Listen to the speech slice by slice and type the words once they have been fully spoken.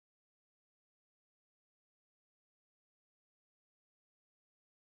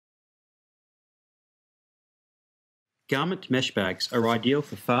Garment mesh bags are ideal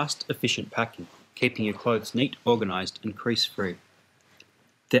for fast, efficient packing, keeping your clothes neat, organised and crease-free.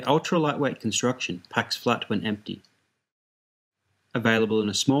 Their ultra-lightweight construction packs flat when empty. Available in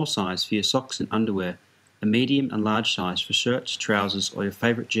a small size for your socks and underwear, a medium and large size for shirts, trousers or your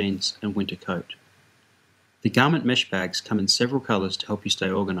favourite jeans and winter coat. The garment mesh bags come in several colours to help you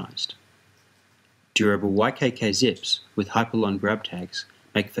stay organised. Durable YKK zips with Hypalon grab tags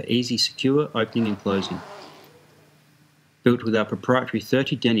make for easy, secure opening and closing. Built with our proprietary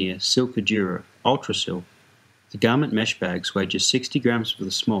 30 denier Cordura UltraSil, the garment mesh bags weigh just 60 grams for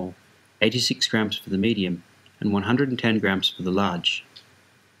the small, 86 grams for the medium, and 110 grams for the large.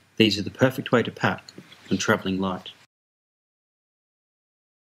 These are the perfect way to pack when travelling light.